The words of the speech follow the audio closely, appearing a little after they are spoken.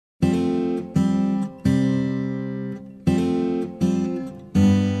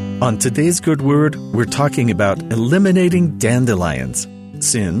On today's Good Word, we're talking about eliminating dandelions,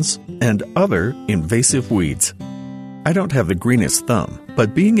 sins, and other invasive weeds. I don't have the greenest thumb,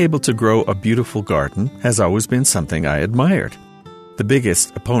 but being able to grow a beautiful garden has always been something I admired. The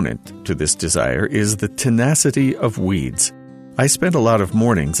biggest opponent to this desire is the tenacity of weeds. I spent a lot of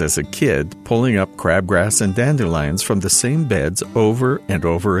mornings as a kid pulling up crabgrass and dandelions from the same beds over and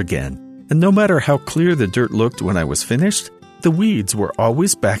over again. And no matter how clear the dirt looked when I was finished, the weeds were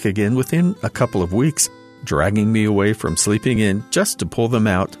always back again within a couple of weeks, dragging me away from sleeping in just to pull them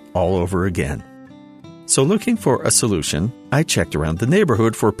out all over again. So looking for a solution, I checked around the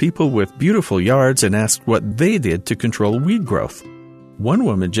neighborhood for people with beautiful yards and asked what they did to control weed growth. One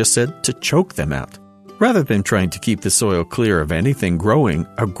woman just said to choke them out. Rather than trying to keep the soil clear of anything growing,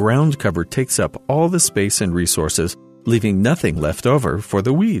 a ground cover takes up all the space and resources, leaving nothing left over for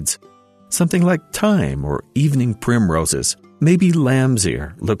the weeds. Something like thyme or evening primroses. Maybe lamb's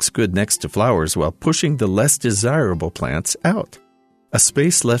ear looks good next to flowers while pushing the less desirable plants out. A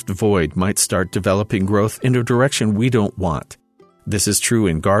space left void might start developing growth in a direction we don't want. This is true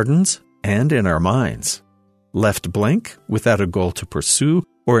in gardens and in our minds. Left blank, without a goal to pursue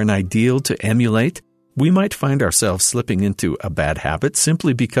or an ideal to emulate, we might find ourselves slipping into a bad habit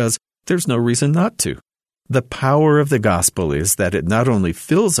simply because there's no reason not to. The power of the gospel is that it not only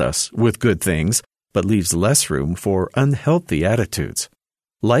fills us with good things, but leaves less room for unhealthy attitudes.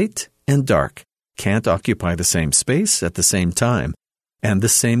 Light and dark can't occupy the same space at the same time, and the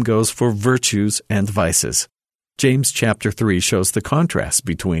same goes for virtues and vices. James chapter 3 shows the contrast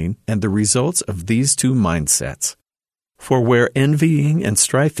between and the results of these two mindsets. For where envying and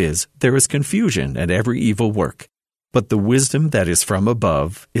strife is, there is confusion and every evil work. But the wisdom that is from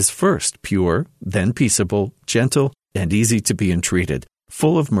above is first pure, then peaceable, gentle, and easy to be entreated,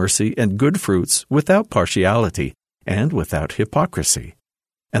 full of mercy and good fruits, without partiality, and without hypocrisy.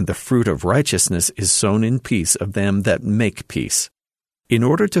 And the fruit of righteousness is sown in peace of them that make peace. In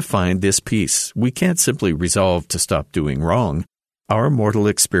order to find this peace, we can't simply resolve to stop doing wrong. Our mortal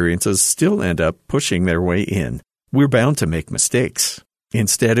experiences still end up pushing their way in. We're bound to make mistakes.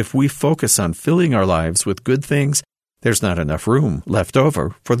 Instead, if we focus on filling our lives with good things, there's not enough room left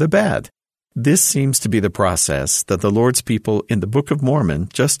over for the bad. This seems to be the process that the Lord's people in the Book of Mormon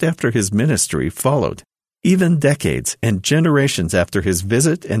just after his ministry followed. Even decades and generations after his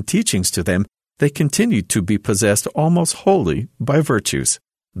visit and teachings to them, they continued to be possessed almost wholly by virtues.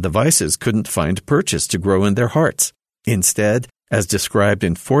 The vices couldn't find purchase to grow in their hearts. Instead, as described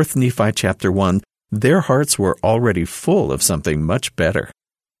in 4 Nephi chapter 1, their hearts were already full of something much better.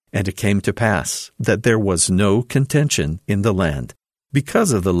 And it came to pass that there was no contention in the land,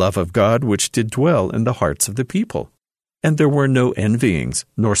 because of the love of God which did dwell in the hearts of the people. And there were no envyings,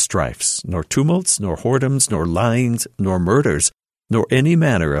 nor strifes, nor tumults, nor whoredoms, nor lyings, nor murders, nor any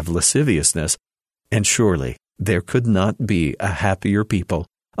manner of lasciviousness. And surely there could not be a happier people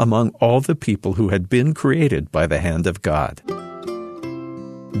among all the people who had been created by the hand of God.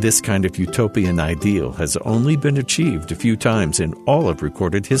 This kind of utopian ideal has only been achieved a few times in all of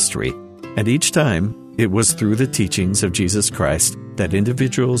recorded history, and each time it was through the teachings of Jesus Christ that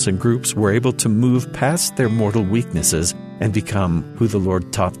individuals and groups were able to move past their mortal weaknesses and become who the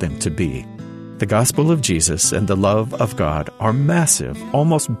Lord taught them to be. The gospel of Jesus and the love of God are massive,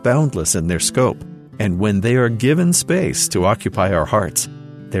 almost boundless in their scope, and when they are given space to occupy our hearts,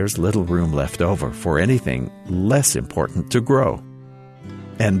 there's little room left over for anything less important to grow.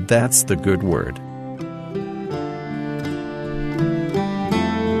 And that's the good word.